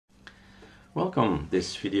Welcome.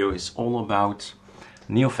 This video is all about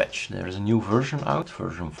neofetch. There is a new version out,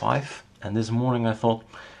 version 5, and this morning I thought,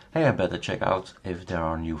 hey, I better check out if there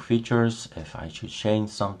are new features, if I should change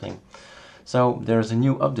something. So there's a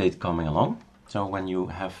new update coming along. So when you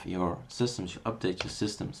have your systems, you update your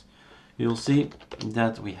systems, you'll see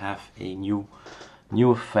that we have a new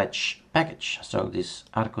neofetch package. So this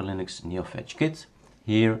ArcoLinux neofetch kit,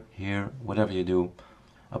 here, whatever you do,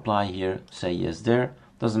 apply here, say yes there,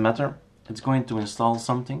 doesn't matter. It's going to install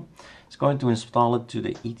something. It's going to install it to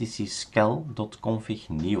the etc/skel.config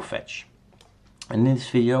neofetch. And in this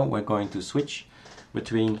video we're going to switch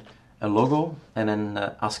between a logo and an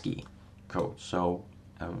ASCII code. So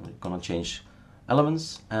we're going to change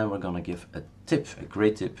elements and we're going to give a tip, a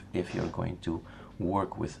great tip if you're going to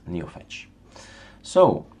work with neofetch.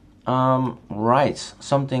 So right,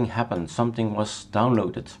 something happened, something was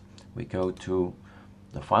downloaded. We go to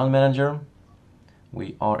the file manager.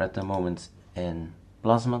 We are at the moment in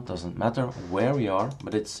Plasma, doesn't matter where we are,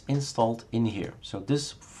 but it's installed in here. So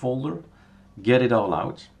this folder, get it all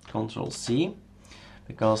out, Control C,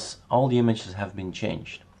 because all the images have been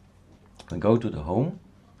changed. We go to the home,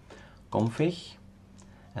 config,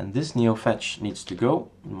 and this neofetch needs to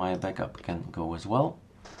go. My backup can go as well.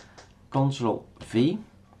 Control V,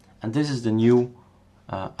 and this is the new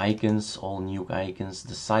icons, all new icons.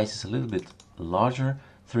 The size is a little bit larger,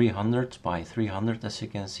 300 by 300, as you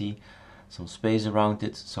can see, some space around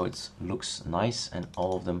it, so it looks nice, and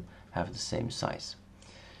all of them have the same size.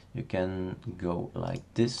 You can go like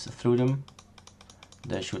this through them.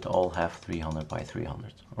 They should all have 300 by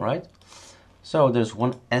 300. All right. So there's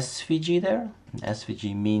one SVG there. And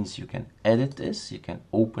SVG means you can edit this. You can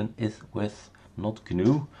open it with not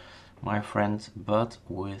GNU, my friend, but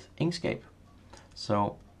with Inkscape.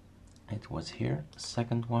 So it was here,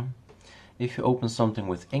 second one. If you open something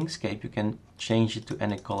with Inkscape, you can change it to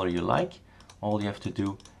any color you like. All you have to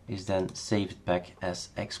do is then save it back as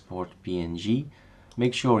export PNG.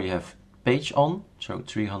 Make sure you have page on, so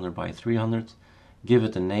 300 by 300. Give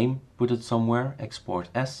it a name, put it somewhere, export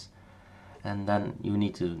as. And then you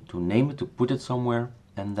need to name it, to put it somewhere,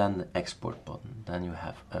 and then the export button. Then you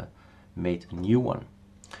have made a new one.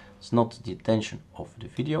 It's not the intention of the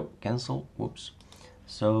video. Cancel, whoops.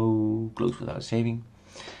 So close without saving.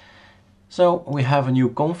 So we have a new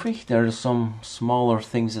config. There are some smaller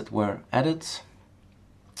things that were added.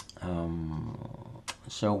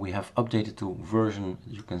 So we have updated to version,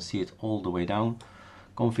 you can see it all the way down,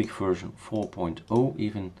 config version 4.0,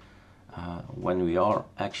 even when we are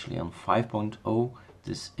actually on 5.0.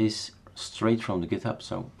 This is straight from the GitHub,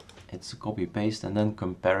 so it's a copy paste and then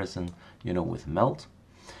comparison, you know, with melt.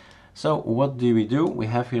 So what do? We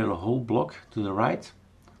have here a whole block to the right.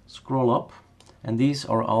 Scroll up. And these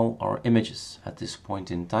are all our images at this point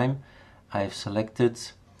in time. I've selected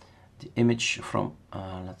the image from,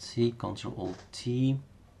 let's see, Ctrl-Alt-T,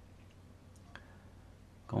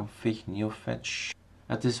 config neofetch.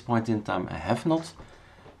 At this point in time, I have not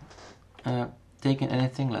taken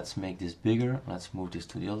anything. Let's make this bigger. Let's move this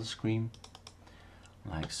to the other screen,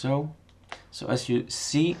 like so. So as you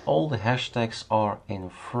see, all the hashtags are in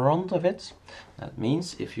front of it. That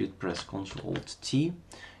means if you press Ctrl-Alt-T,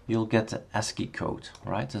 you'll get the ASCII code,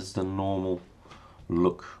 right? That's the normal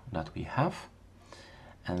look that we have.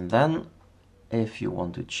 And then if you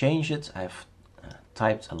want to change it, I've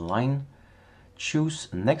typed a line. Choose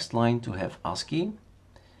next line to have ASCII.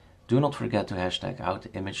 Do not forget to hashtag out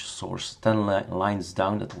the image source 10 lines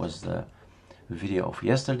down. That was the video of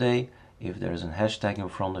yesterday. If there is a hashtag in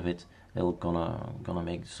front of it, it'll gonna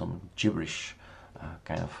make some gibberish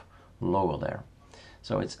kind of logo there.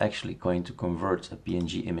 So it's actually going to convert a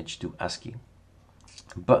PNG image to ASCII.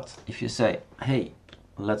 But if you say, hey,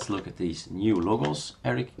 let's look at these new logos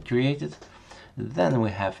Eric created, then we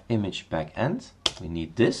have image backend. We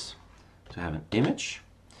need this to have an image,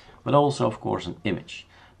 but also of course an image.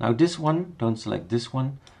 Now this one, don't select this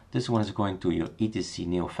one. This one is going to your etc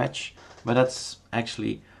neofetch, but that's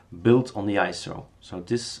actually built on the ISO. So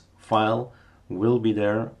this file will be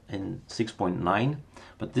there in 6.9,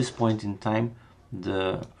 but at this point in time,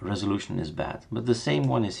 the resolution is bad, but the same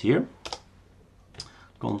one is here.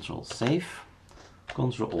 Control save,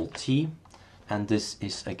 Ctrl-Alt-T, and this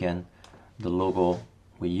is again the logo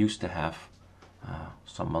we used to have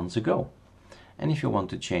some months ago. And if you want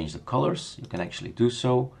to change the colors, you can actually do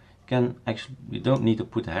so. You don't need to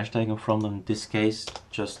put a hashtag in front of them in this case.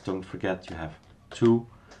 Just don't forget you have 2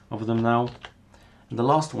 of them now. And the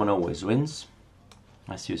last one always wins.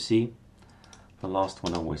 As you see, the last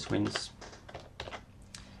one always wins.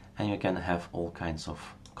 And you can have all kinds of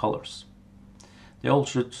colors. They all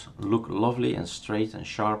should look lovely and straight and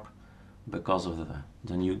sharp because of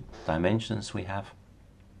the new dimensions we have.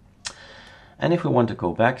 And if we want to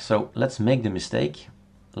go back, so let's make the mistake.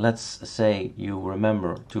 Let's say you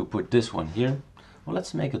remember to put this one here. Well,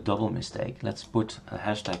 let's make a double mistake. Let's put a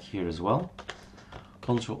hashtag here as well.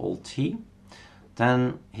 Ctrl-Alt-T.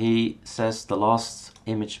 Then he says the last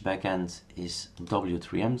image backend is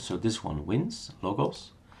W3M, so this one wins,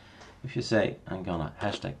 logos. If you say, I'm gonna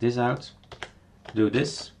hashtag this out, do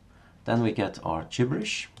this, then we get our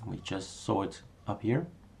gibberish. We just saw it up here,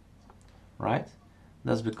 right?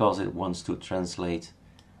 That's because it wants to translate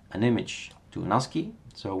an image to an ASCII.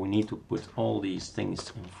 So we need to put all these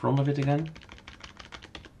things in front of it again.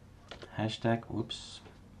 Hashtag, whoops.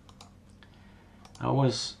 I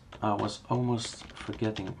was almost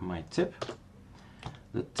forgetting my tip.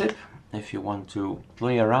 The tip, if you want to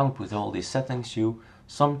play around with all these settings, you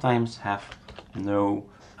sometimes have no,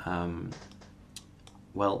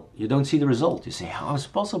 well, you don't see the result. You say, how is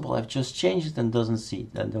it possible? I've just changed it and don't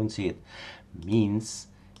see it. Means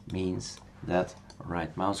that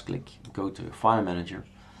right mouse click, go to your file manager,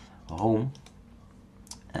 home,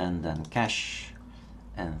 and then cache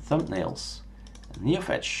and thumbnails, and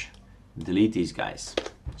neofetch, delete these guys.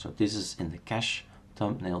 So this is in the cache,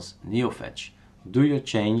 thumbnails, neofetch. Do your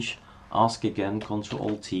change, ask again,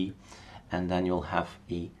 Ctrl-Alt-T, and then you'll have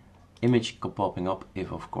a image popping up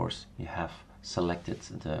if of course you have selected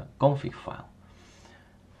the config file.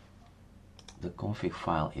 The config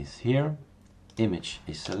file is here, image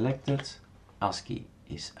is selected, ASCII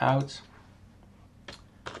is out,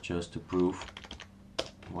 just to prove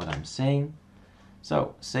what I'm saying.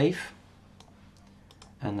 So save,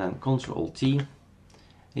 and then Ctrl-T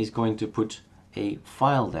is going to put a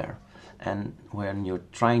file there. And when you're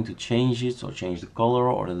trying to change it or change the color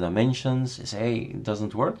or the dimensions, you say, hey, it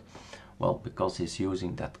doesn't work. Well, because it's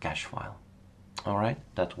using that cache file. All right,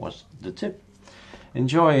 that was the tip.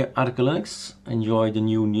 Enjoy ArcoLinux, enjoy the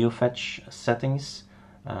new neofetch settings,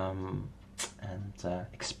 and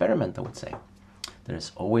experiment, I would say.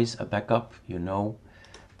 There's always a backup. You know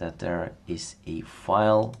that there is a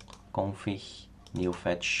file, config,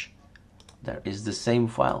 neofetch. There is the same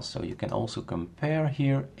file, so you can also compare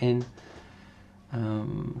here in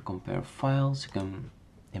compare files. You can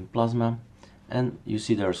in Plasma, and you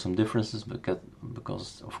see there are some differences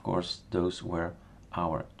because of course those were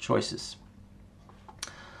our choices.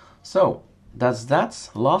 So that's that.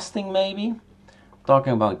 Last thing maybe,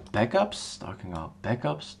 talking about backups.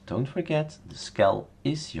 Don't forget the Skel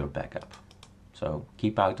is your backup. So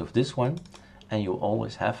keep out of this one, and you'll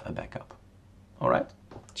always have a backup. All right.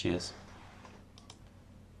 Cheers.